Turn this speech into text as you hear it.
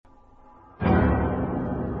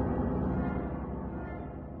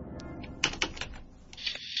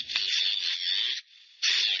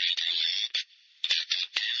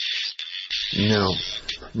No.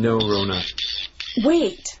 No, Rona.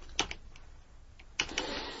 Wait.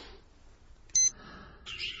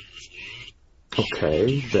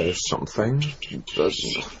 Okay, there's something. But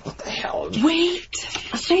what the hell? Wait.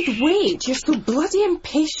 I said wait. You're so bloody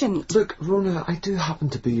impatient. Look, Rona, I do happen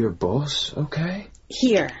to be your boss, okay?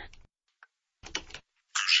 Here.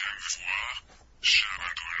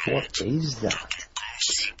 What is that?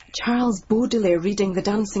 Charles Baudelaire reading The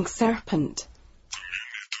Dancing Serpent.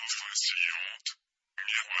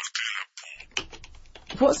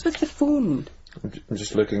 What's with the phone? I'm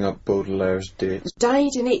just looking up Baudelaire's dates.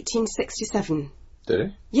 Died in 1867. Did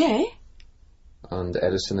he? Yeah. And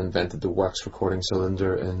Edison invented the wax recording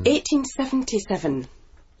cylinder in... 1877.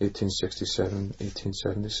 1867,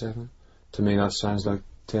 1877. To me that sounds like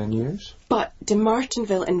 10 years. But de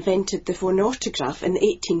Martinville invented the phonautograph in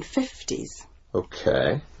the 1850s.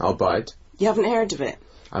 Okay, I'll bite. You haven't heard of it?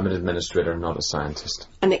 I'm an administrator, not a scientist.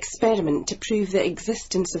 An experiment to prove the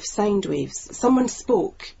existence of sound waves. Someone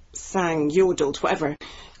spoke, sang, yodeled, whatever,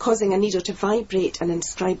 causing a needle to vibrate and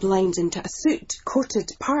inscribe lines into a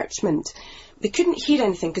soot-coated parchment. They couldn't hear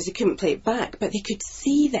anything because they couldn't play it back, but they could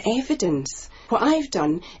see the evidence. What I've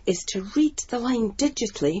done is to read the line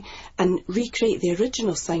digitally and recreate the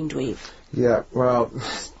original sound wave. Yeah, well,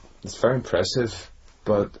 it's very impressive,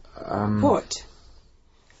 but, What?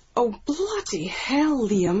 Oh, bloody hell,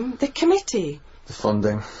 Liam. The committee. The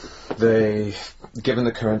funding. Given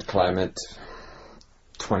the current climate,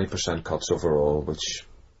 20% cuts overall, which,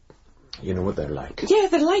 you know what they're like. Yeah,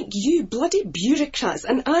 they're like you, bloody bureaucrats,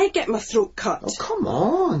 and I get my throat cut. Oh, come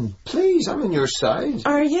on. Please, I'm on your side.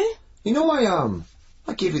 Are you? You know I am.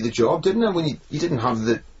 I gave you the job, didn't I, when you didn't have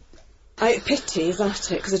the... Out of pity, is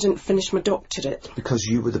that it? Because I didn't finish my doctorate. Because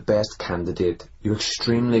you were the best candidate. You're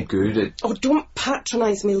extremely good at... Oh, don't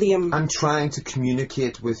patronise me, Liam. I'm trying to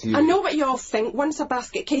communicate with you. I know what you all think. Once a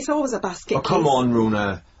basket case, always a basket case. Oh, come on,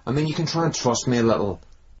 Rona. I mean, you can try and trust me a little.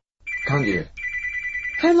 Can't you?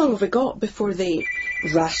 How long have we got before they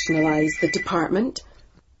rationalise the department?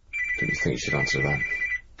 Don't you think you should answer that?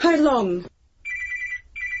 How long?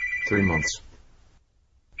 3 months.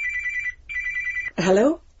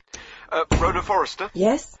 Hello? Rona Forrester?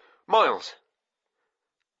 Yes? Miles.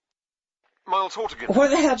 Miles Hortigan. What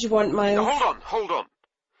the hell do you want, Miles? Now, hold on.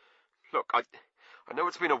 Look, I know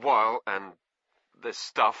it's been a while, and there's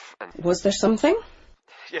stuff, and... Was there something?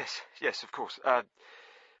 Yes, of course.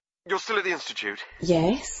 You're still at the Institute?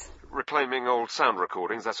 Yes. Reclaiming old sound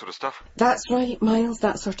recordings, that sort of stuff? That's right, Miles,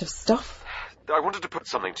 that sort of stuff. I wanted to put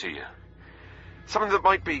something to you. Something that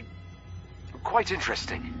might be quite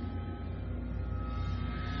interesting.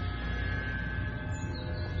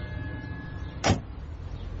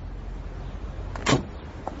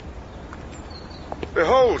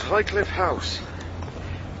 Behold, Highcliffe House.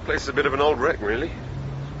 The place is a bit of an old wreck, really.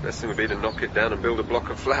 Best thing would be to knock it down and build a block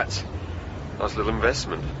of flats. Nice little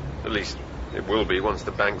investment. At least it will be once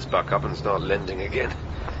the banks buck up and start lending again.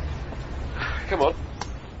 Come on.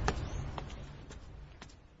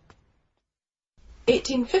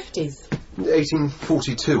 1850s.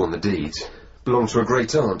 1842 on the deeds. Belonged to a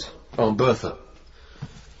great aunt, Aunt Bertha.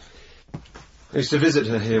 I used to visit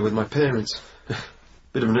her here with my parents.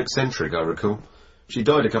 Bit of an eccentric, I recall. She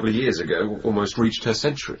died a couple of years ago, almost reached her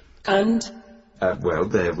century. And? Well,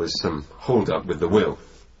 there was some hold-up with the will.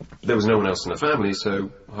 There was no one else in the family, so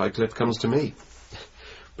Highcliffe comes to me.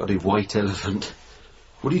 Bloody white elephant.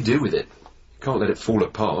 What do you do with it? You can't let it fall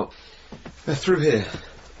apart. Through here.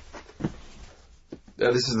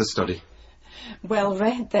 This is the study. Well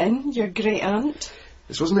read, then, your great aunt.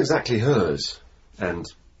 This wasn't exactly hers, and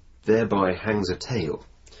thereby hangs a tale.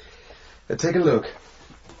 Take a look.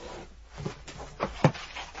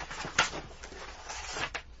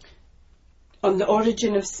 On the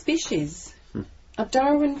origin of species. A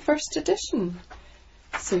Darwin first edition.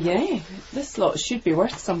 So yeah, this lot should be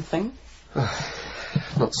worth something.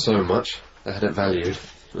 Not so much. I had it valued.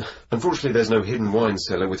 Unfortunately, there's no hidden wine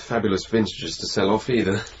cellar with fabulous vintages to sell off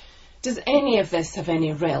either. Does any of this have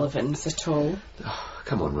any relevance at all? Oh,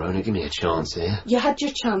 come on, Rona, give me a chance here. You had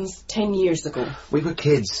your chance 10 years ago. We were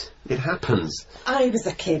kids. It happens. I was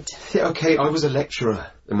a kid. Yeah, okay, I was a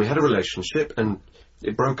lecturer, and we had a relationship, and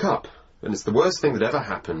it broke up. And it's the worst thing that ever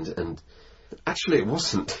happened, and actually it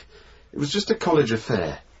wasn't. It was just a college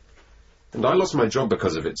affair. And I lost my job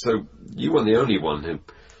because of it, so you weren't the only one who...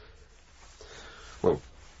 Well,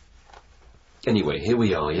 anyway, here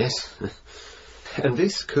we are, yes? And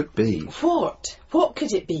this could be... What? What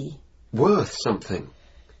could it be? Worth something.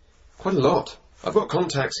 Quite a lot. I've got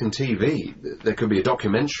contacts in TV. There could be a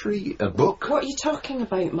documentary, a book. What are you talking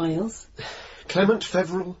about, Miles? Clement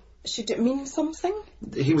Feverel. Should it mean something?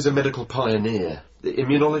 He was a medical pioneer.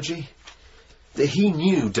 Immunology. He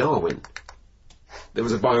knew Darwin. There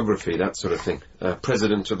was a biography, that sort of thing.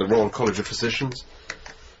 President of the Royal College of Physicians.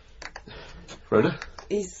 Rona?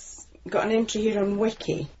 He's got an entry here on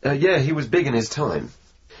Wiki. Yeah, he was big in his time.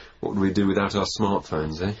 What would we do without our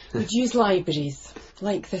smartphones, eh? We'd use libraries,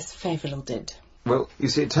 like this Feveril did. Well, you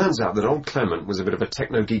see, it turns out that old Clement was a bit of a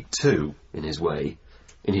techno-geek too, in his way,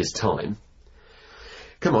 in his time.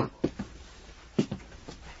 Come on.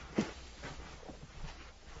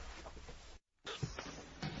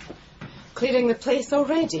 Clearing the place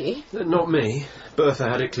already? Not me. Bertha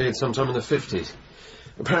had it cleared sometime in the 50s.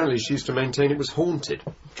 Apparently she used to maintain it was haunted.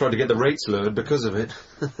 Tried to get the rates lowered because of it.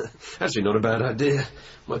 Actually not a bad idea.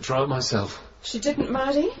 Might try it myself. She didn't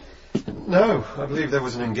marry? No, I believe there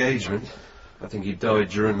was an engagement. I think he died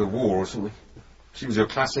during the war or something. She was your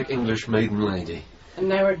classic English maiden lady. And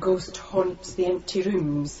now her ghost haunts the empty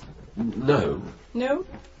rooms? No. No?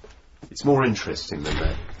 It's more interesting than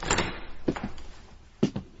that.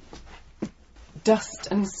 Dust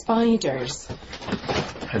and spiders.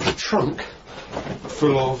 And a trunk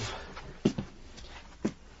full of...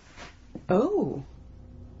 Oh.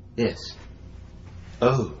 Yes.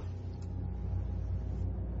 Oh.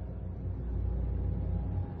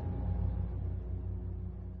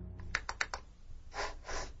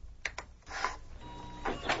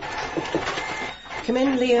 Come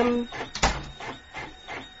in, Liam.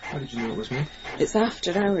 How did you know it was me? It's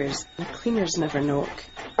after hours. The cleaners never knock.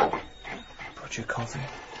 Brought you coffee.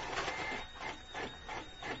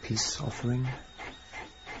 Peace offering.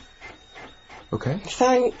 Okay?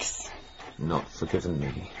 Thanks. Not forgiven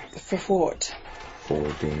me For what?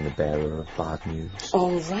 for being the bearer of bad news.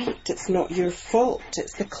 All right, it's not your fault.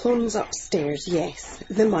 It's the clones upstairs, yes.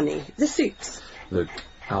 The money. The suits. Look,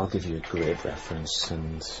 I'll give you a great reference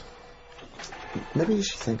and... maybe you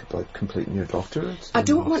should think about completing your doctorate. I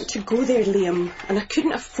don't want to go there, Liam, and I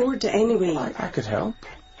couldn't afford it anyway. I could help.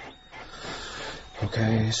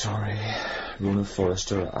 Okay, sorry. Rona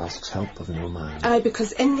Forrester asks help of no man. Aye,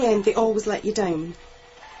 because in the end they always let you down.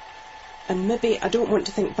 And maybe I don't want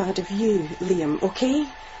to think bad of you, Liam, okay?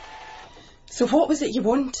 So what was it you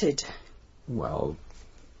wanted? Well,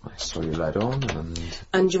 I saw you led on and...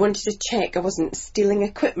 And you wanted to check I wasn't stealing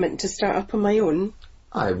equipment to start up on my own?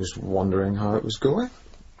 I was wondering how it was going.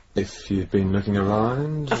 If you'd been looking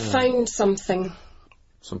around... I found something.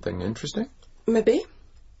 Something interesting? Maybe.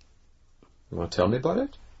 You want to tell me about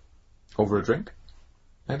it? Over a drink?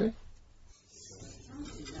 Maybe?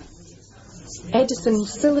 Edison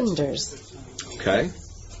Cylinders. Okay.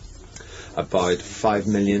 About 5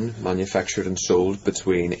 million manufactured and sold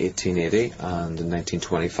between 1880 and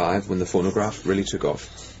 1925 when the phonograph really took off.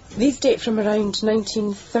 These date from around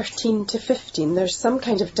 1913 to 15. There's some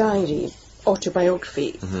kind of diary,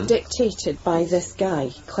 autobiography, dictated by this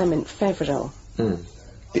guy, Clement Feveril.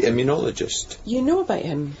 The immunologist. You know about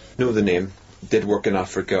him? Know the name. Did work in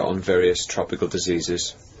Africa on various tropical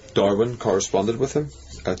diseases. Darwin corresponded with him.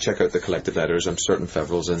 Check out the collected letters. I'm certain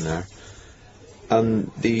Feveril's in there.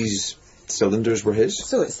 And these cylinders were his?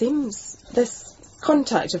 So it seems. This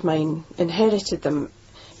contact of mine inherited them.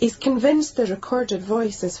 He's convinced the recorded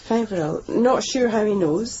voice is Feveril. Not sure how he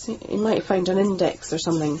knows. He might have found an index or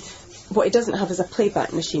something. What he doesn't have is a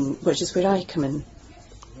playback machine, which is where I come in.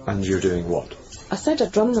 And you're doing what? I said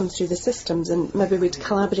I'd run them through the systems and maybe we'd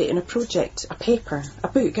collaborate in a project, a paper, a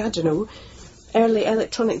book, I don't know. Early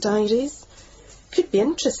electronic diaries. Could be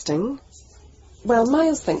interesting. Well,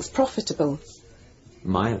 Miles thinks profitable.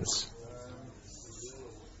 Miles?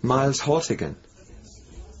 Miles Hot again?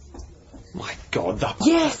 My God, that...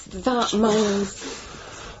 Yes, that Miles.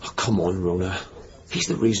 Oh, come on, Rona. He's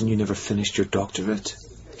the reason you never finished your doctorate.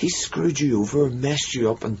 He screwed you over, messed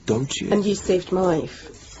you up and dumped you. And you saved my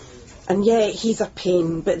life. And yeah, he's a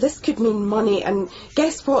pain, but this could mean money, and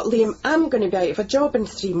guess what, Liam? I'm going to be out of a job in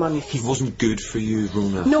 3 months. He wasn't good for you,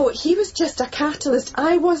 Rona. No, he was just a catalyst.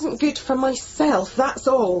 I wasn't good for myself, that's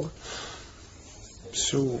all.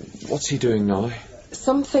 So, what's he doing now?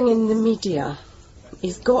 Something in the media.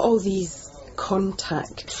 He's got all these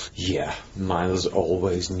contacts. Yeah, Miles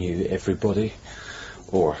always knew everybody.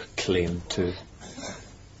 Or claimed to.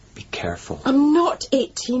 Be careful. I'm not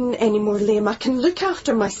 18 anymore, Liam. I can look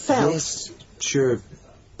after myself. Yes, sure.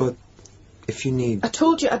 But if you need... I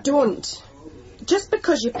told you I don't. Just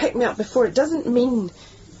because you picked me up before, it doesn't mean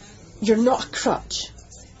you're not a crutch.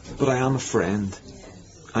 But I am a friend.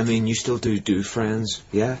 I mean, you still do friends,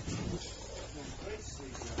 yeah?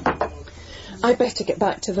 I better get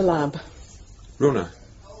back to the lab. Rona.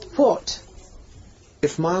 What?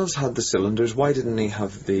 If Miles had the cylinders, why didn't he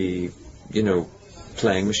have the,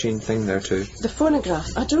 playing machine thing there too? The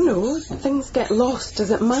phonograph. I don't know. Things get lost. Does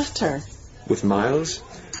it matter? With Miles?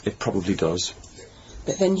 It probably does.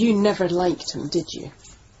 But then you never liked him, did you?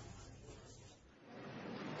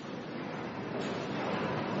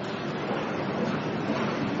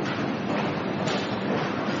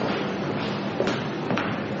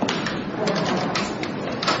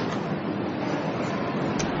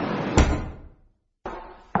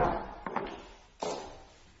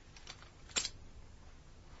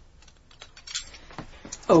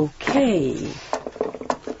 Okay.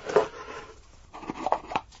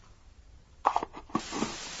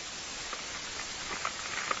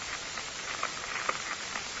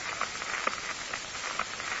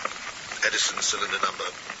 Edison cylinder number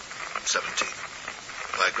 17.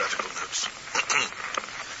 Biographical notes.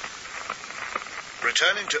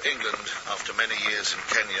 Returning to England after many years in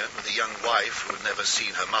Kenya with a young wife who had never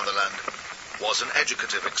seen her motherland was an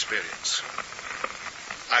educative experience.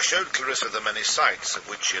 I showed Clarissa the many sights of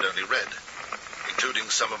which she had only read, including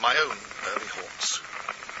some of my own early haunts.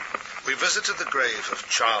 We visited the grave of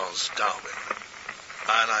Charles Darwin,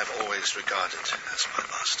 man I've always regarded as my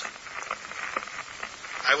master.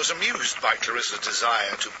 I was amused by Clarissa's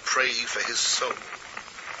desire to pray for his soul.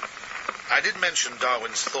 I did mention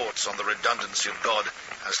Darwin's thoughts on the redundancy of God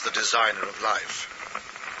as the designer of life.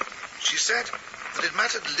 She said that it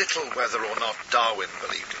mattered little whether or not Darwin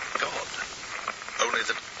believed in God, only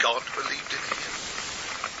that God believed in him.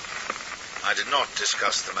 I did not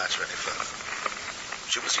discuss the matter any further.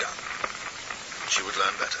 She was young. She would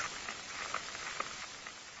learn better.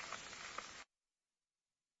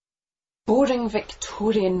 Boring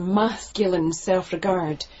Victorian masculine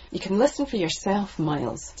self-regard. You can listen for yourself,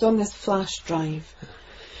 Miles. It's on this flash drive.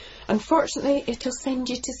 Unfortunately, it'll send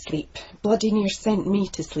you to sleep. Bloody near sent me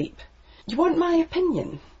to sleep. You want my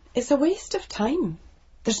opinion? It's a waste of time.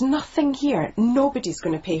 There's nothing here. Nobody's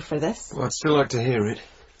going to pay for this. Well, I'd still like to hear it.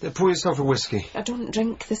 Pour yourself a whiskey. I don't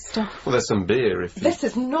drink this stuff. Well, there's some beer if you... This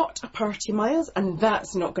is not a party, Miles, and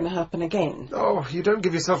that's not going to happen again. Oh, you don't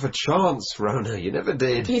give yourself a chance, Rona. You never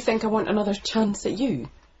did. Do you think I want another chance at you?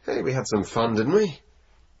 Hey, we had some fun, didn't we?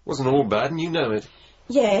 Wasn't all bad, and you know it.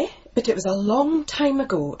 Yeah, but it was a long time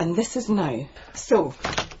ago, and this is now. So...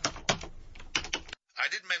 I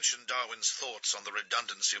did mention Darwin's thoughts on the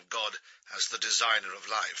redundancy of God as the designer of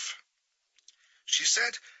life. She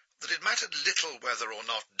said that it mattered little whether or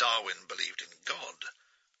not Darwin believed in God,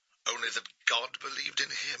 only that God believed in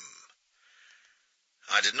him.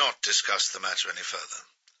 I did not discuss the matter any further.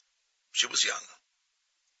 She was young.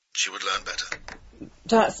 She would learn better.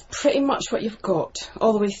 That's pretty much what you've got,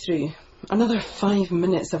 all the way through. Another 5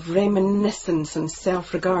 minutes of reminiscence and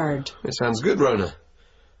self-regard. It sounds good, Rona.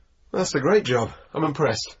 That's a great job. I'm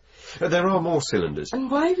impressed. There are more cylinders. And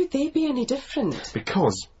why would they be any different?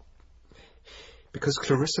 Because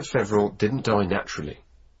Clarissa Feverell didn't die naturally.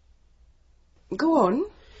 Go on.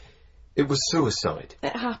 It was suicide.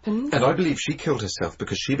 It happened. And I believe she killed herself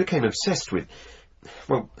because she became obsessed with...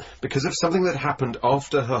 Well, because of something that happened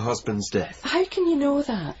after her husband's death. How can you know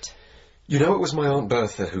that? You know, it was my Aunt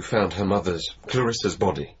Bertha who found her mother's, Clarissa's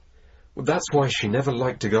body. Well, that's why she never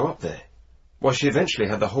liked to go up there. Why she eventually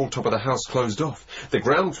had the whole top of the house closed off. The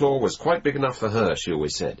ground floor was quite big enough for her, she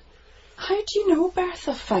always said. How do you know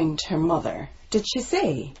Bertha found her mother? Did she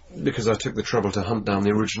say? Because I took the trouble to hunt down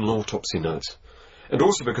the original autopsy notes. And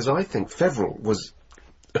also because I think Feverell was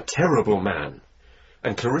a terrible man.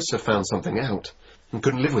 And Clarissa found something out and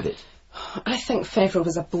couldn't live with it. I think Feverell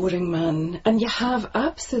was a boring man, and you have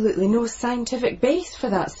absolutely no scientific base for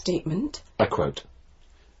that statement. I quote,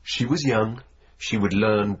 "She was young, she would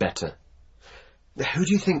learn better." Who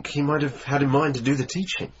do you think he might have had in mind to do the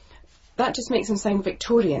teaching? That just makes him sound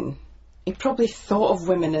Victorian. He probably thought of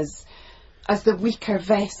women as the weaker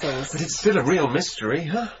vessels. But it's still a real mystery,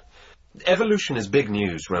 huh? Evolution is big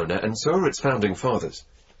news, Rona, and so are its founding fathers.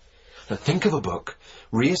 Now think of a book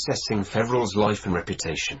reassessing Feverell's life and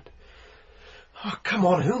reputation. Oh, come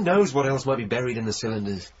on, who knows what else might be buried in the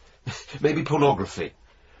cylinders? Maybe pornography.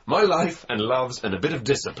 My life and loves and a bit of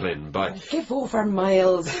discipline by... Give over,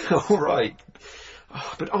 Miles. All right.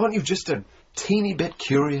 Oh, but aren't you just a teeny bit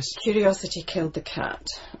curious? Curiosity killed the cat.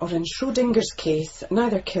 Or in Schrodinger's case,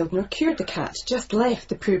 neither killed nor cured the cat, just left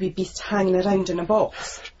the poor wee beast hanging around in a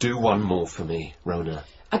box. Do one more for me, Rona.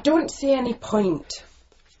 I don't see any point.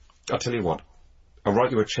 I'll tell you what. I'll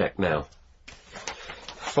write you a cheque now.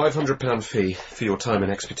 £500 fee for your time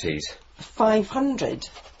and expertise. 500?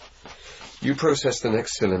 You process the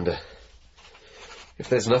next cylinder. If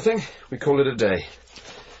there's nothing, we call it a day.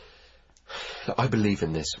 I believe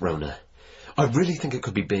in this, Rona. I really think it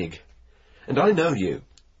could be big. And I know you.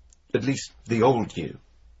 At least the old you.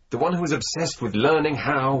 The one who was obsessed with learning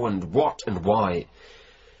how and what and why.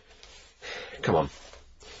 Come on.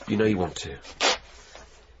 You know you want to.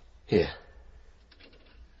 Here.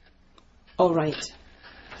 All right.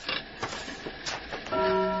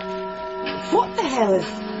 What the hell is...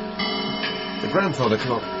 The grandfather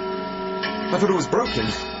clock. I thought it was broken.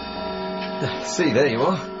 See, there you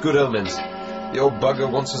are. Good omens. The old bugger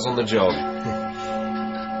wants us on the job.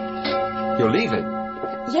 You're leaving?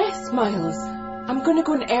 Yes, Miles. I'm going to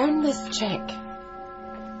go and earn this cheque.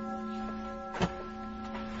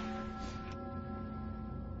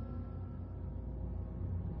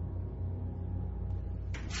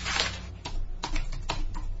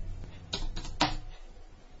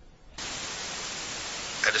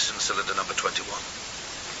 Edison cylinder number 21.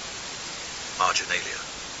 Marginalia.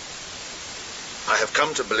 I have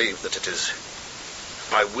come to believe that it is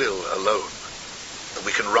by will alone that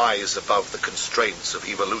we can rise above the constraints of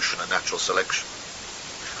evolution and natural selection,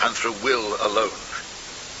 and through will alone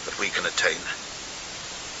that we can attain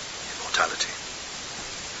immortality.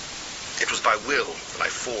 It was by will that I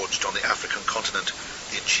forged on the African continent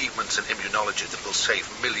the achievements in immunology that will save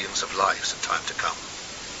millions of lives in time to come.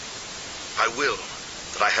 By will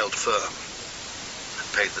that I held firm and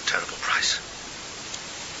paid the terrible price.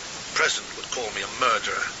 The present would call me a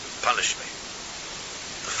murderer, punish me.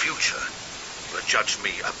 The future will judge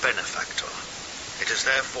me a benefactor. It is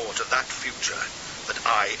therefore to that future that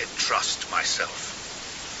I entrust myself.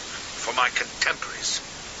 For my contemporaries,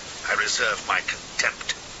 I reserve my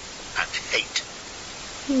contempt and hate.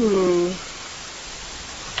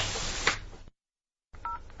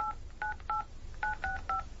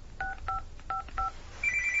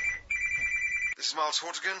 This is Miles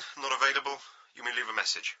Hortigan, not available. You may leave a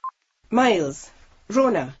message. Miles,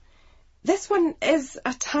 Rona, this one is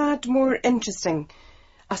a tad more interesting.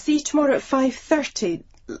 I'll see you tomorrow at 5:30.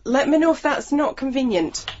 Let me know if that's not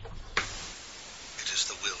convenient. It is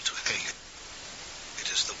the will to hate.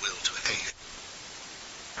 It is the will to hate.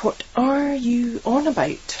 What are you on about?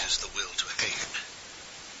 It is the will to hate.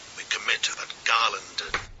 We commit that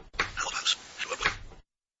garlanded albums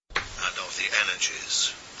and of the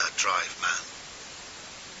energies that drive man.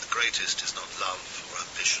 The greatest is not love or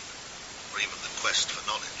ambition, or even the quest for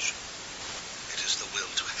knowledge. It is the will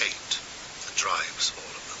to hate that drives all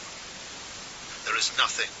of them. There is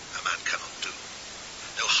nothing a man cannot do,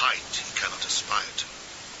 no height he cannot aspire to,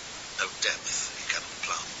 no depth he cannot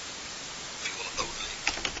plumb, if he will only.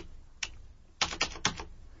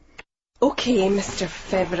 Okay, Mr.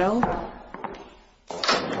 Feveril.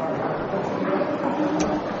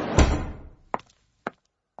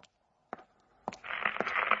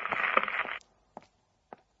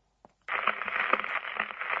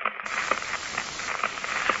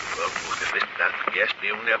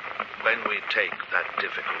 When we take that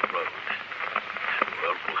difficult road,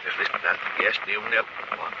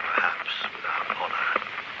 one perhaps without honor.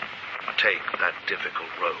 Take that difficult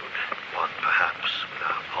road, one perhaps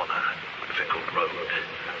without honor. Difficult road,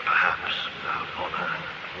 perhaps without honor.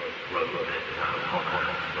 Road without honor.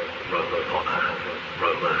 Road honor.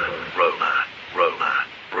 Roller, roller, roller, roller, roller,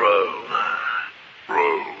 roller.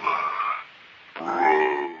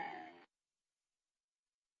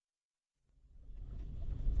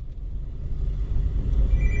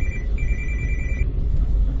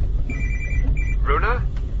 Rona?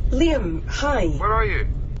 Liam, hi. Where are you?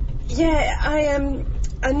 Yeah,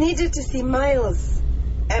 I needed to see Miles.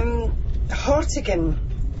 Hortigan.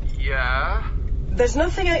 Yeah? There's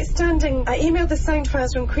nothing outstanding. I emailed the sound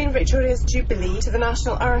files from Queen Victoria's Jubilee to the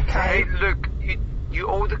National Archive. Hey, look, you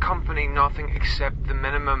owe the company nothing except the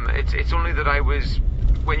minimum. It's only that I was...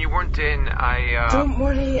 When you weren't in, Don't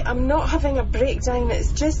worry, I'm not having a breakdown.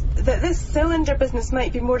 It's just that this cylinder business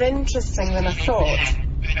might be more interesting than I thought.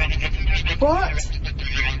 What?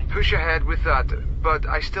 Push ahead with that, but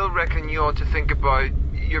I still reckon you ought to think about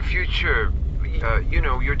your future.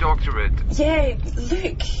 Your doctorate. Yeah,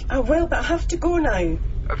 look, I will, but I have to go now.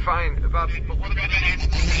 Fine, but what about...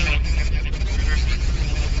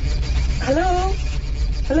 Hello?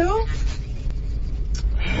 Hello?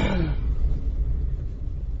 And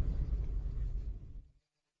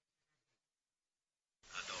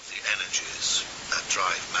of the energies that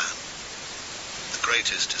drive man. The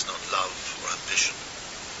greatest is not love or ambition,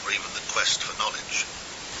 or even the quest for knowledge.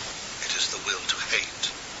 It is the will to hate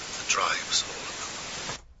that drives all of them.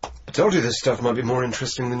 I told you this stuff might be more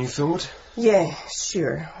interesting than you thought. Yeah,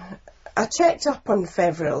 sure. I checked up on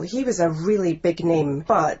Feveril. He was a really big name,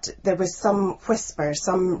 but there was some whisper,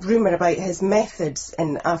 some rumour about his methods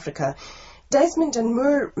in Africa. Desmond and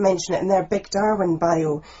Moore mention it in their Big Darwin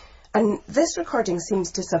bio, and this recording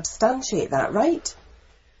seems to substantiate that, right?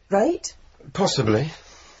 Right? Possibly.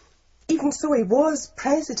 Even so, he was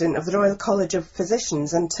president of the Royal College of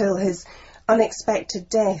Physicians until his Unexpected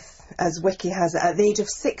death, as Wiki has it, at the age of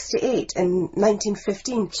 68 in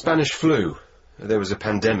 1915. Spanish flu. There was a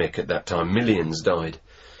pandemic at that time. Millions died.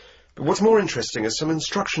 But what's more interesting is some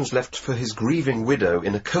instructions left for his grieving widow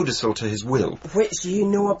in a codicil to his will. Which you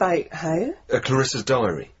know about how? Clarissa's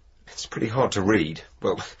diary. It's pretty hard to read.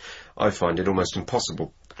 Well, I find it almost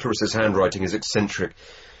impossible. Clarissa's handwriting is eccentric.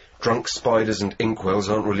 Drunk spiders and inkwells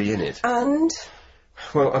aren't really in it. And?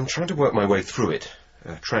 Well, I'm trying to work my way through it.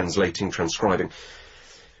 Translating, transcribing.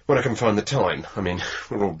 When I can find the time. I mean,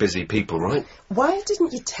 we're all busy people, right? Why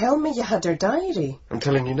didn't you tell me you had her diary? I'm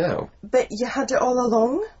telling you now. But you had it all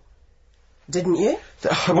along? Didn't you?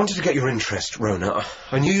 I wanted to get your interest, Rona.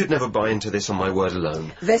 I knew you'd never buy into this on my word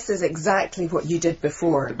alone. This is exactly what you did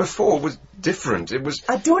before. Before was different. It was...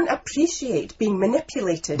 I don't appreciate being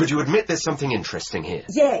manipulated. But you admit there's something interesting here.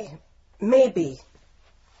 Yeah, maybe.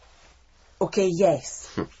 Okay, yes.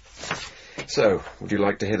 So, would you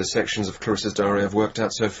like to hear the sections of Clarissa's diary I've worked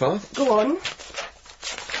out so far? Go on.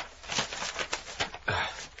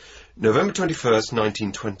 November 21st,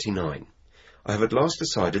 1929. I have at last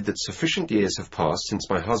decided that sufficient years have passed since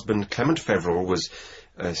my husband, Clement Feverel, was...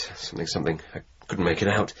 something. I couldn't make it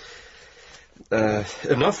out.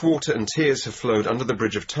 Enough water and tears have flowed under the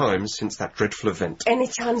bridge of time since that dreadful event. Any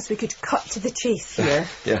chance we could cut to the chase here?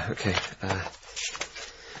 Yeah, okay.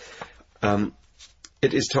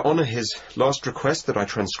 It is to honour his last request that I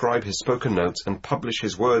transcribe his spoken notes and publish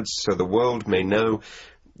his words so the world may know,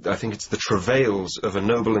 I think it's the travails of a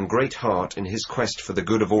noble and great heart in his quest for the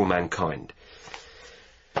good of all mankind.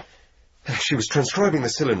 She was transcribing the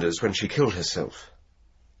Cylinders when she killed herself.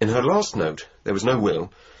 In her last note, there was no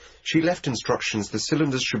will, she left instructions the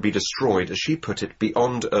Cylinders should be destroyed, as she put it,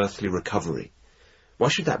 beyond earthly recovery. Why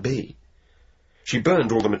should that be? She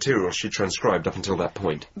burned all the material she transcribed up until that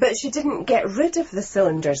point. But she didn't get rid of the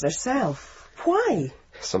Cylinders herself. Why?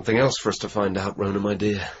 Something else for us to find out, Rona, my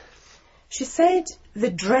dear. She said the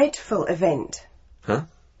dreadful event. Huh?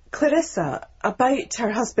 Clarissa, about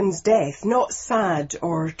her husband's death, not sad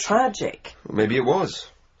or tragic. Well, maybe it was.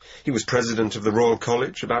 He was president of the Royal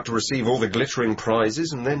College, about to receive all the glittering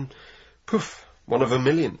prizes, and then, poof, one of a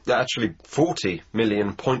million. Actually, 40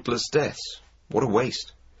 million pointless deaths. What a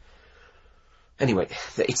waste. Anyway,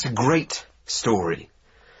 it's a great story.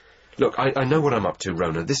 Look, I know what I'm up to,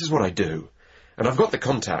 Rona. This is what I do. And I've got the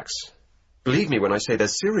contacts. Believe me when I say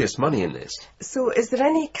there's serious money in this. So is there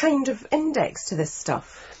any kind of index to this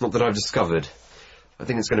stuff? Not that I've discovered. I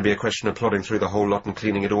think it's going to be a question of plodding through the whole lot and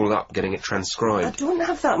cleaning it all up, getting it transcribed. I don't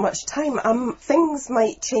have that much time. Things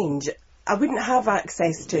might change. I wouldn't have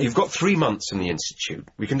access to... You've got 3 months in the Institute.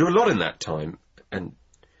 We can do a lot in that time, and...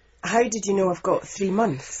 How did you know I've got 3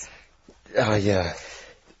 months? Yeah.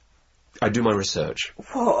 I do my research.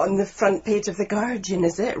 What, on the front page of The Guardian,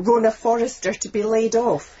 is it? Rona Forrester to be laid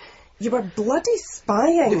off. You were bloody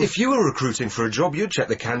spying. If you were recruiting for a job, you'd check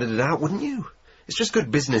the candidate out, wouldn't you? It's just good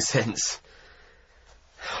business sense.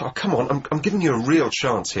 Oh, come on, I'm giving you a real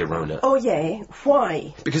chance here, Rona. Oh, yeah?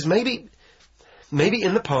 Why? Because maybe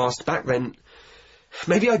in the past, back then,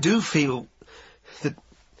 maybe I do feel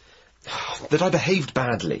that I behaved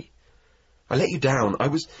badly. I let you down.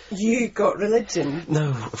 You got religion? No,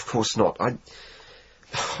 of course not.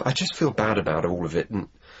 I just feel bad about all of it, and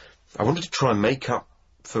I wanted to try and make up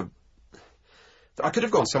for... I could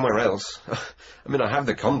have gone somewhere else. I mean, I have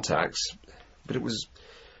the contacts, but it was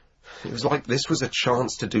like this was a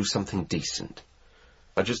chance to do something decent.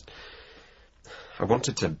 I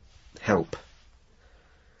wanted to help.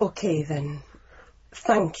 Okay, then.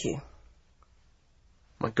 Thank you.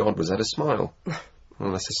 My God, was that a smile?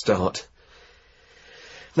 Well, that's a start.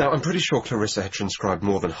 Now, I'm pretty sure Clarissa had transcribed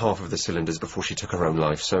more than half of the Cylinders before she took her own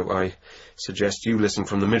life, so I suggest you listen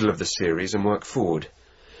from the middle of the series and work forward.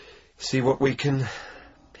 See what we can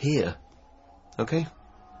hear. Okay?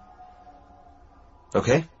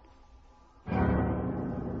 Okay?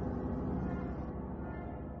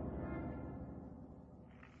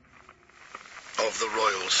 Of the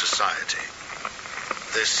Royal Society.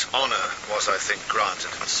 This honour was, I think, granted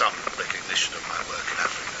in some recognition of my work in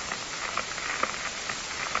Africa.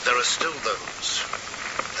 There are still those,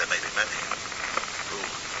 there may be many, who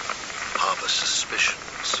harbour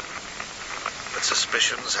suspicions. But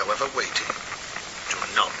suspicions, however weighty, do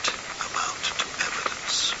not amount to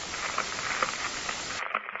evidence.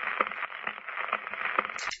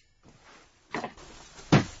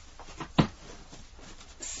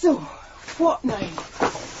 So, what now?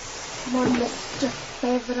 Come on, Mr.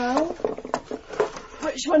 Feverel.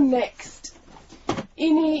 Which one next?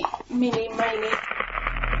 Eeny, meeny, miny.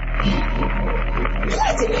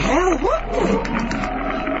 Bloody hell, what the...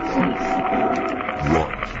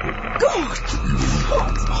 God!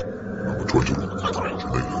 What? Bloody...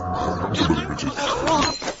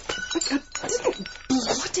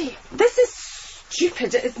 This is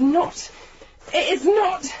stupid. It is not... It is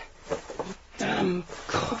not... Damn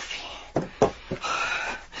coffee.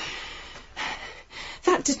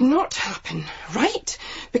 That did not happen, right?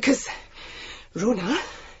 Because... Rona,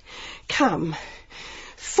 calm,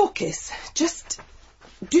 focus, just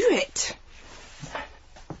do it.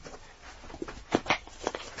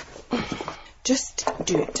 Just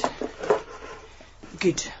do it.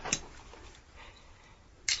 Good.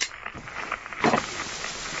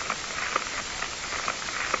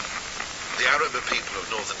 The Arab people of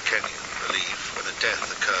northern Kenya believe when a death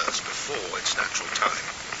occurs before its natural time,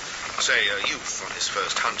 say a youth on his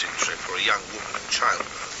first hunting trip or a young woman in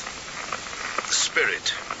childbirth, the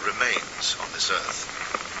spirit remains on this earth,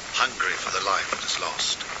 hungry for the life it has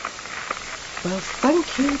lost. Well, thank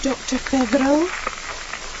you, Dr. Feverell.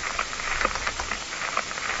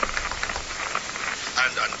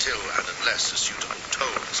 And until and unless a suitable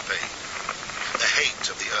toll is paid, the hate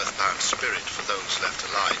of the earthbound spirit for those left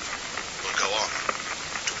alive will go on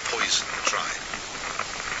to poison the tribe.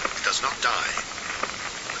 It does not die,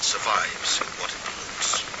 but survives in what it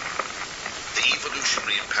pollutes. The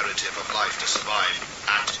evolutionary imperative of life to survive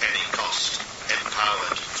at any cost,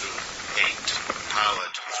 empowered through hate,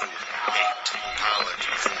 powered through hate, powered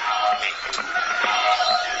through hate.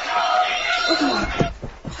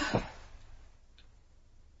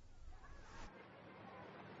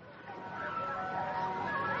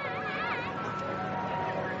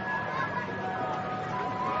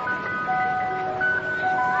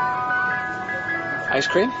 Ice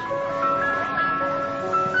cream?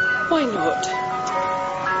 Why not?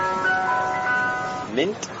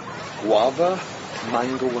 Mint, guava,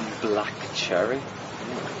 mango and black cherry.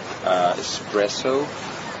 Espresso,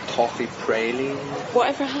 toffee praline.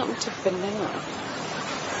 Whatever happened to vanilla?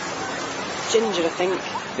 Ginger, I think.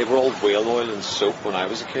 They were all whale oil and soap when I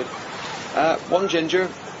was a kid. One ginger,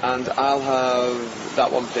 and I'll have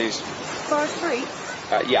that one, please. For free?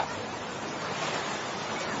 Yeah.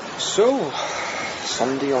 So,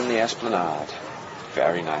 Sunday on the Esplanade.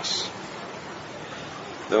 Very nice.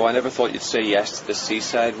 Though I never thought you'd say yes to the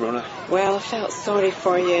seaside, Rona. Well, I felt sorry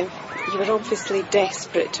for you. You were obviously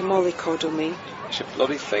desperate to mollycoddle me. I should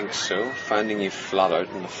bloody think so, finding you flat out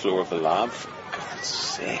on the floor of the lab. For God's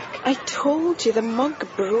sake. I told you the mug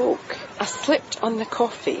broke. I slipped on the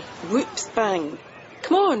coffee. Whoops, bang.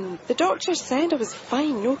 Come on, the doctor said I was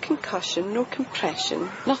fine. No concussion, no compression,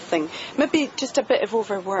 nothing. Maybe just a bit of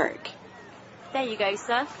overwork. There you go,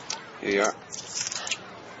 sir. Here you are.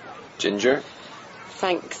 Ginger.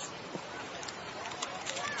 Thanks.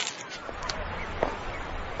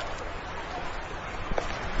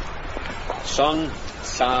 Sun,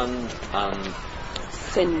 sand, and...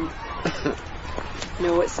 Sin.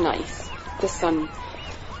 No, it's nice. The sun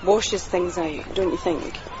washes things out, don't you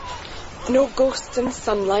think? No ghosts in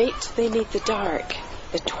sunlight. They need the dark,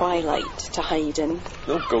 the twilight to hide in.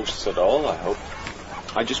 No ghosts at all, I hope.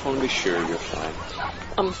 I just want to be sure you're fine.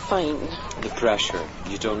 I'm fine. The pressure,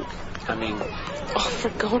 you don't... I mean... Oh, for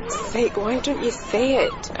God's sake, why don't you say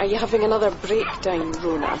it? Are you having another breakdown,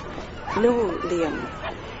 Rona? No, Liam.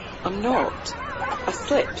 I'm not. I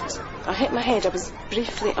slipped. I hit my head. I was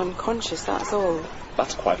briefly unconscious, that's all.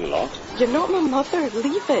 That's quite a lot. You're not my mother.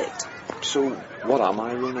 Leave it. So, what am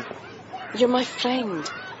I, Rona? You're my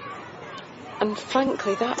friend. And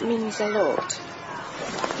frankly, that means a lot.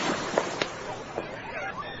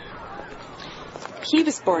 He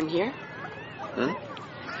was born here. Hmm?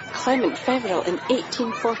 Clement Feverell in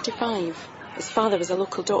 1845. His father was a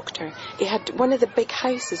local doctor. He had one of the big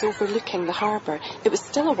houses overlooking the harbour. It was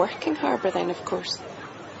still a working harbour then, of course.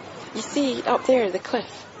 You see, up there, the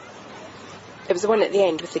cliff. It was the one at the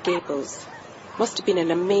end with the gables. Must have been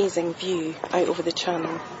an amazing view out over the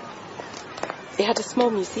channel. They had a small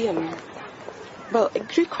museum. Well, it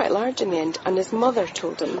grew quite large in the end, and his mother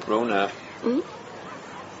told him... Rona. Hmm?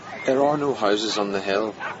 There are no houses on the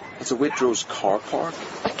hill. It's a Waitrose car park.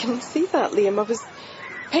 I can see that, Liam. I was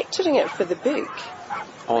picturing it for the book.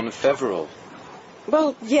 On Feverell.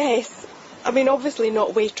 Well, yes. I mean, obviously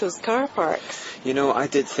not Waitrose car parks. You know, I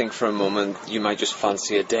did think for a moment you might just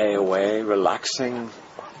fancy a day away, relaxing.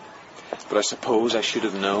 But I suppose I should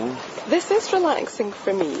have known. This is relaxing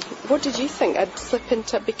for me. What did you think? I'd slip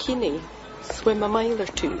into a bikini, swim a mile or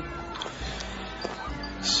two.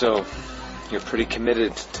 So, you're pretty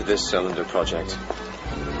committed to this cylinder project.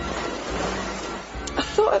 I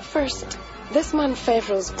thought at first, this man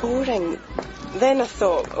Feverell's boring. Then I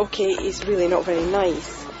thought, OK, he's really not very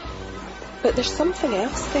nice. But there's something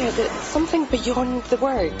else there, something beyond the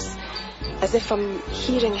words. As if I'm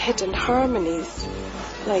hearing hidden harmonies.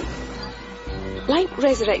 Like Like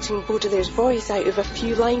resurrecting Baudelaire's voice out of a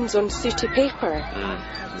few lines on sooty paper.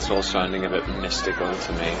 It's all sounding a bit mystical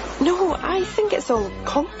to me. No, I think it's all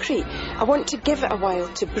concrete. I want to give it a while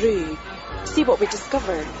to brew. See what we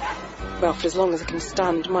discover. Well, for as long as I can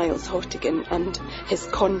stand Miles Hottigan and his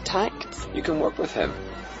contacts. You can work with him,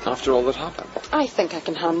 after all that happened. I think I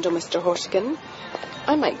can handle Mr. Hottigan.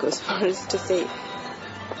 I might go as far as to say...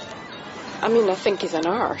 I mean, I think he's an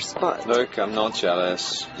arse, but... Look, I'm not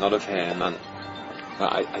jealous, not of him, and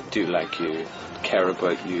I do like you, care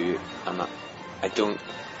about you, and I don't...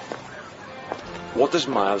 What does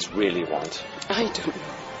Miles really want? I don't know.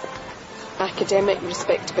 Academic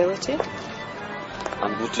respectability.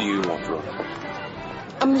 And what do you want,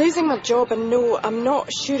 Rona? I'm losing my job, and no, I'm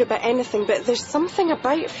not sure about anything, but there's something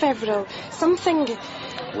about Feveril. Something...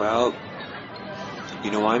 Well, you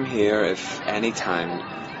know, I'm here if any time...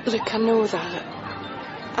 Look, I know that.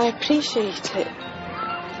 I appreciate it.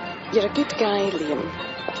 You're a good guy, Liam.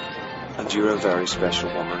 And you're a very special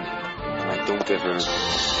woman. I don't ever...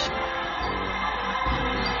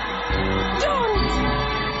 Don't!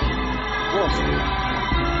 What?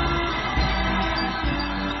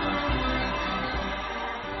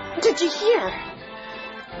 Did you hear?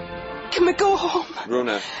 Can we go home?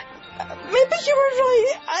 Rona. Maybe you were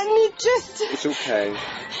right. I need just... It's okay.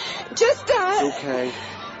 Just that. It's okay.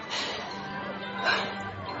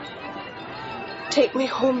 Take me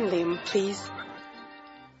home, Liam, please.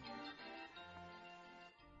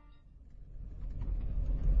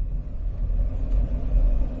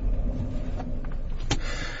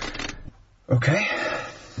 Okay.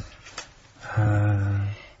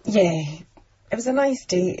 Yeah, it was a nice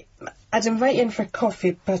day. I'd invite you in for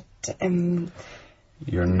coffee, but,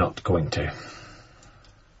 You're not going to.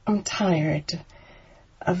 I'm tired.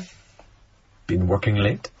 I've... Been working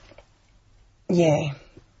late? Yeah.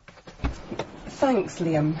 Thanks,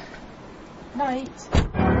 Liam. Night.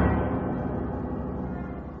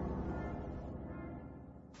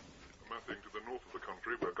 Mapping to the north of the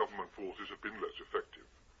country where government forces have been less effective.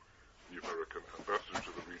 The American ambassador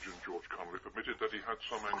to the region, George Cunliffe, admitted that he had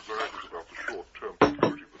some anxieties about the short-term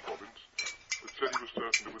security of the province, but said he was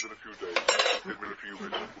certain that within a few days, his military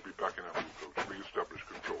units would be back in Africa to re-establish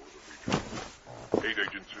control of the region. Aid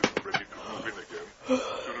agencies were ready to move in again as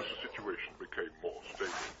soon as the situation became more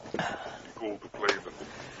stable. He called the plane that the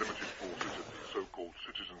limited forces of the so-called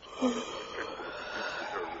citizens' army capable of defeating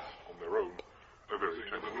the terrorists on their own a very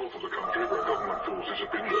in the north of the country where government forces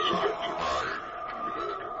have been less effective.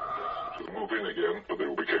 To move in again, but they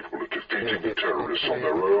will be capable of defeating the terrorists on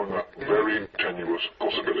their own very tenuous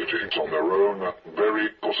possibility. It's on their own very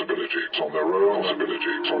possibility. It's on their own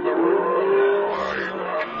possibility. It's on their own.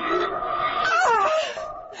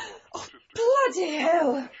 Oh, bloody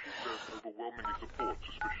hell! Overwhelmingly support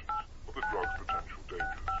suspicions of the drug's potential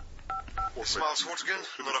dangers. Is Miles Hottigan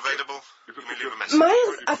not available? Can we leave a message?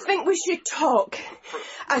 Miles, I think we should talk.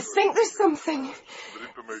 I think there's something...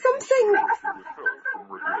 Something...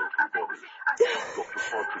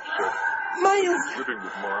 Miles...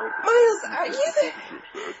 Miles, are you there?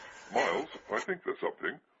 Miles, I think there's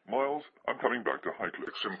something. Miles, I'm coming back to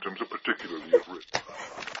Highcliffe. Symptoms are particularly at risk.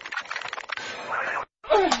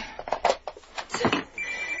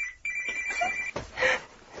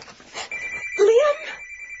 Liam?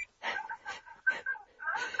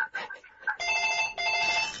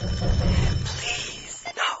 Please,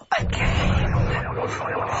 not again.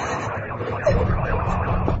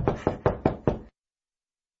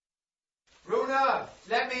 Rona,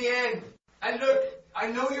 let me in. And look, I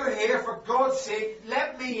know you're here. For God's sake,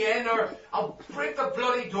 let me in or I'll break the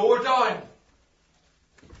bloody door down.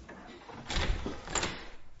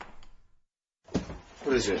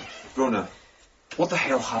 What is it? Rona, what the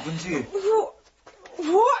hell happened to you?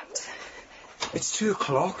 What? It's 2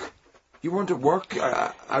 o'clock. You weren't at work.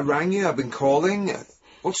 I rang you. I've been calling.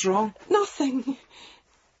 What's wrong? Nothing.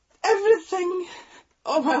 Everything.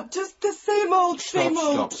 Oh, well, just the same old, same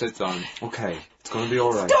old. Stop, sit down. Okay, it's going to be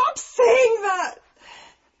all right. Stop saying that!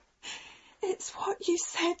 It's what you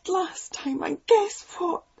said last time, and guess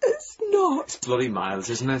what? It's not. It's bloody Miles,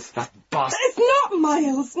 isn't it? That bastard. It's not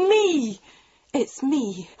Miles, me. It's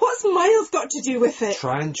me. What's Miles got to do with it?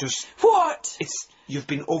 Try and just... What? You've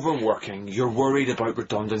been overworking. You're worried about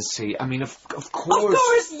redundancy. I mean, of course. Of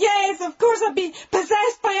course, yes. Of course I'd be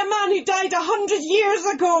possessed by a man who died 100 years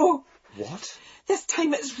ago. What? This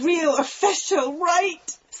time it's real, official,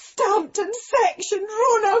 right? Stamped and sectioned,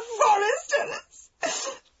 Rona Forrester.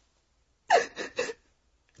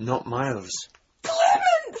 Not Miles.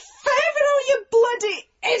 Clement Feveril, you bloody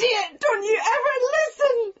idiot! Don't you ever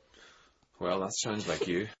listen? Well, that sounds like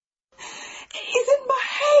you. He's in my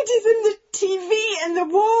head. Daddy's in the TV and the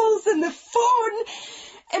walls and the phone.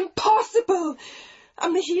 Impossible.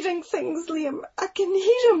 I'm hearing things, Liam. I can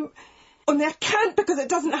hear them. Only I can't because it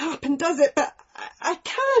doesn't happen, does it? But I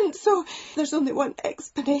can't, so there's only one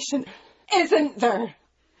explanation. Isn't there?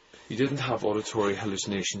 You didn't have auditory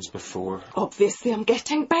hallucinations before. Obviously, I'm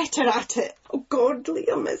getting better at it. Oh, God,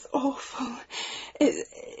 Liam, it's awful.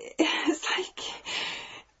 It's like...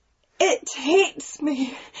 It hates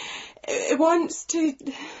me. It wants to...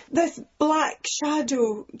 This black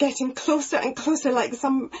shadow getting closer and closer, like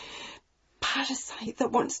some parasite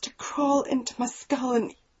that wants to crawl into my skull,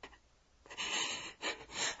 and...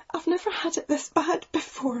 I've never had it this bad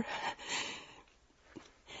before.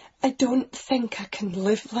 I don't think I can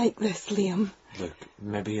live like this, Liam. Look,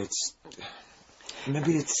 maybe it's...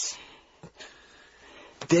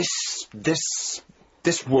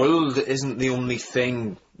 This world isn't the only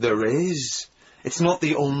thing there is. It's not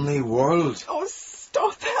the only world. Oh,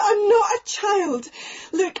 stop it. I'm not a child.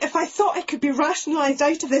 Look, if I thought I could be rationalised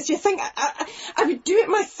out of this, you think I would do it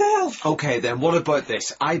myself. OK, then, what about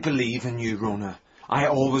this? I believe in you, Rona. I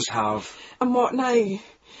always have. And what now?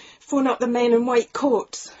 Phone up the men in white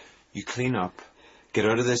coats? You clean up, get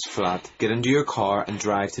out of this flat, get into your car and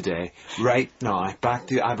drive today, right now, back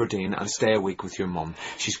to Aberdeen and stay a week with your mum.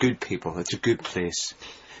 She's good people. It's a good place.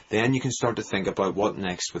 Then you can start to think about what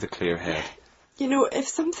next with a clear head. You know, if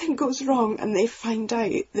something goes wrong and they find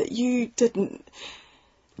out that you didn't...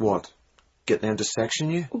 What? Get them to section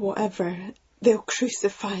you? Whatever. They'll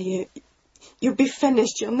crucify you. You'll be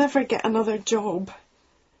finished. You'll never get another job.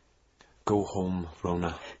 Go home,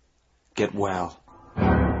 Rona. Get well.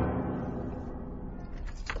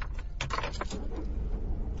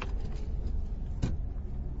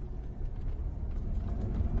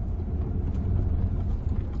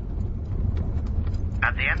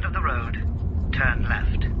 At the end of the road, turn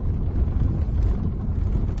left.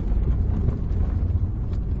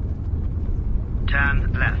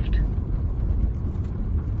 Turn left.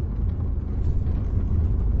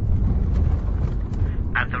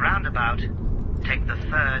 At the roundabout, take the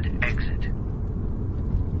third exit.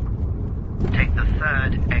 Take the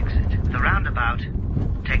third exit. The roundabout,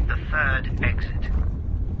 take the third exit.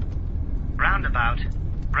 Roundabout,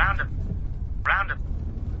 roundabout.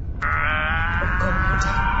 God.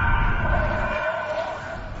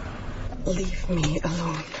 Leave me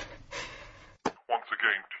alone. Once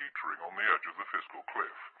again teetering on the edge of the fiscal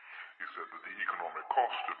cliff. He said that the economic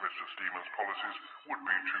cost of Mr. Steeman's policies would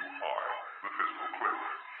be too high. The fiscal cliff.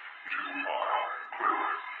 Too high.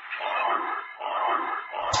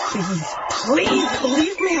 Please,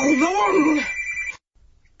 leave me alone.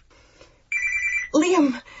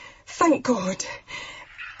 Liam, thank God.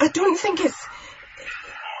 I don't think it's...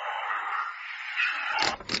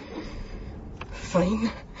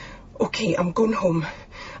 Fine. OK, I'm going home.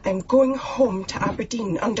 I'm going home to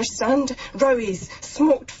Aberdeen, understand? Rowies,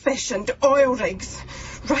 smoked fish and oil rigs.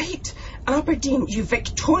 Right? Aberdeen, you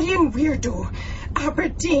Victorian weirdo.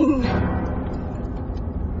 Aberdeen.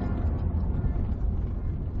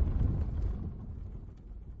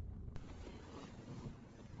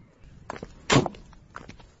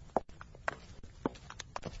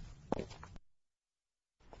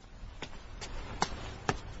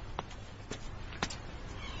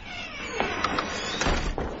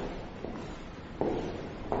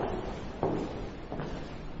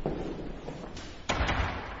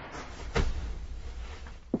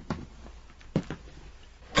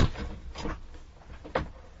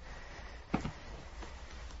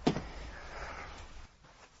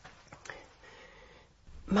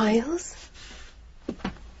 Miles?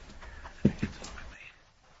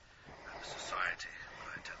 Society,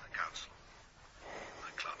 I attend the council,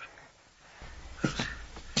 my club. Those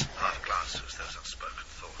half glances, those unspoken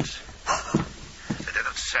thoughts. They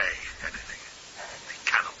don't say anything. They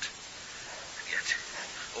cannot. And yet,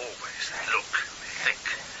 always they look, and they think,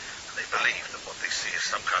 and they believe that what they see is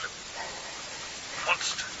some kind of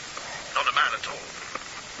monster, not a man at all,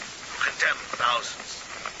 who condemned thousands.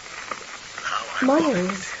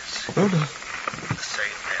 Miles. Rona. The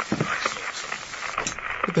same men I saw some.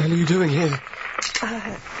 What the hell are you doing here?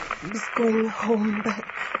 I was going home, but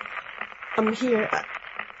I'm here.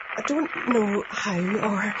 I don't know how,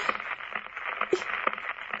 or...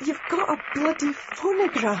 You've got a bloody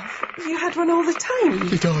phonograph. You had one all the time.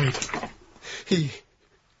 He died.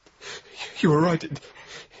 You were right.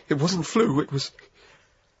 It wasn't flu. It was...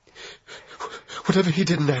 Whatever he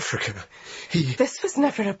did in Africa, This was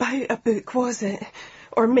never about a book, was it?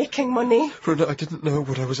 Or making money? Rona, I didn't know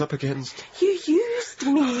what I was up against. You used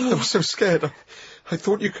me. I was so scared. I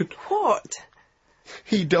thought you could... What?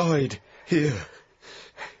 He died here,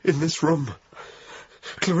 in this room.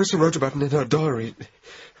 Clarissa wrote about it in her diary.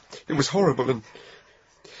 It was horrible, and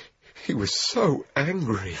he was so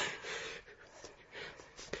angry.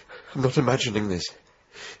 I'm not imagining this.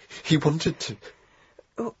 He wanted to...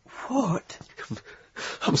 What?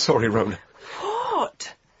 I'm sorry, Rona.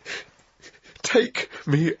 What? Take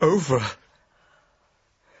me over.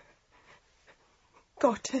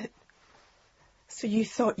 Got it. So you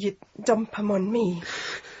thought you'd dump him on me?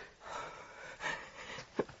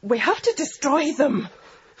 We have to destroy them.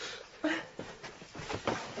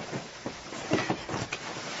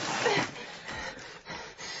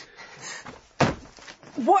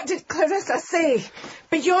 What did Clarissa say?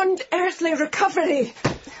 Beyond earthly recovery.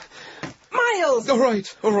 Miles! All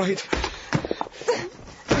right.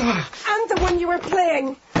 And the one you were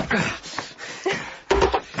playing.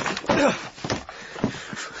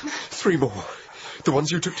 3 more. The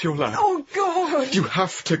ones you took to your lab. Oh, God. You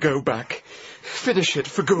have to go back. Finish it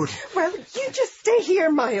for good. Well, you just stay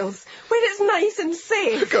here, Miles, where it's nice and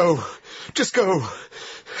safe. Go. Just go.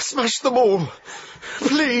 Smash them all.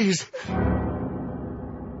 Please.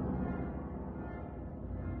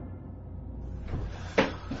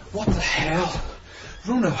 What the hell?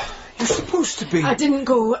 Rona, you're supposed to be... I didn't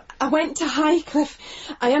go. I went to Highcliffe.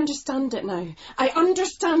 I understand it now. I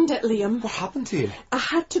understand it, Liam. What happened to you? I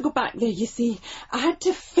had to go back there, you see. I had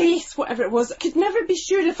to face whatever it was. I could never be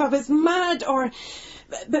sure if I was mad or...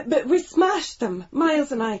 But we smashed them,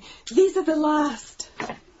 Miles and I. These are the last.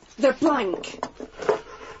 They're blank.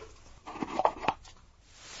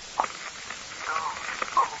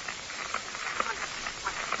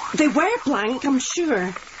 They were blank, I'm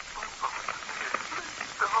sure.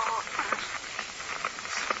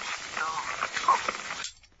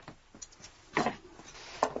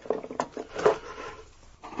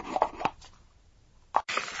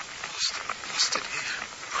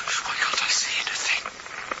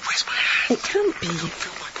 It can't be.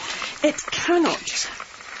 It cannot.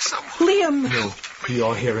 Liam! No, we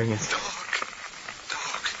are hearing it. Dog,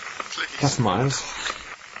 please. That's Miles.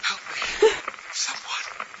 Help me. Someone.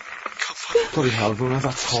 Come on. Bloody hell, Rona,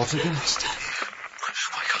 that's hot again.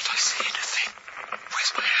 Why can't I see anything?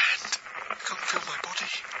 Where's my hand? Come feel my body.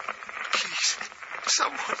 Please.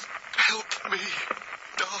 Someone. Help me.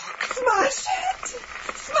 Dog. Smash it!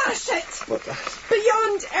 Smash it! What the...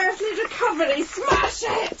 Beyond earthly recovery, smash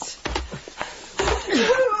it!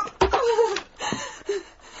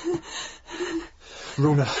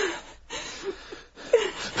 Rona.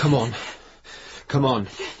 Come on. Come on.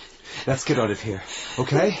 Let's get out of here.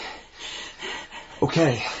 Okay?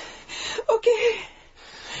 Okay. Okay.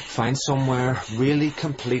 Find somewhere really,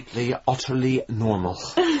 completely, utterly normal.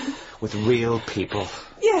 With real people.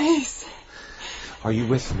 Yes. Are you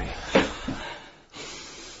with me?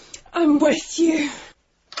 I'm with you.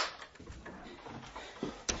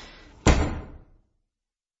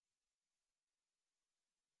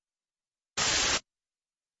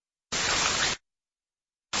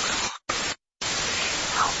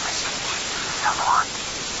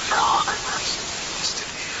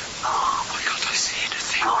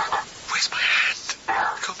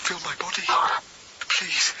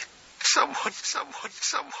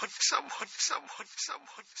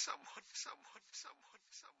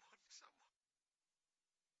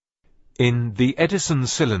 In The Edison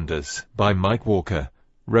Cylinders by Mike Walker,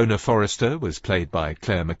 Rona Forrester was played by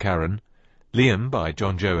Claire McCarran, Liam by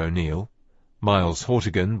John Joe O'Neill, Miles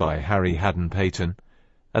Hortigan by Harry Haddon-Peyton,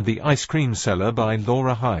 and The Ice Cream Seller by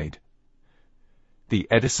Laura Hyde. The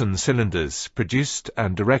Edison Cylinders, produced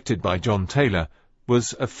and directed by John Taylor,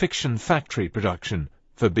 was a Fiction Factory production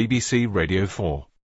for BBC Radio 4.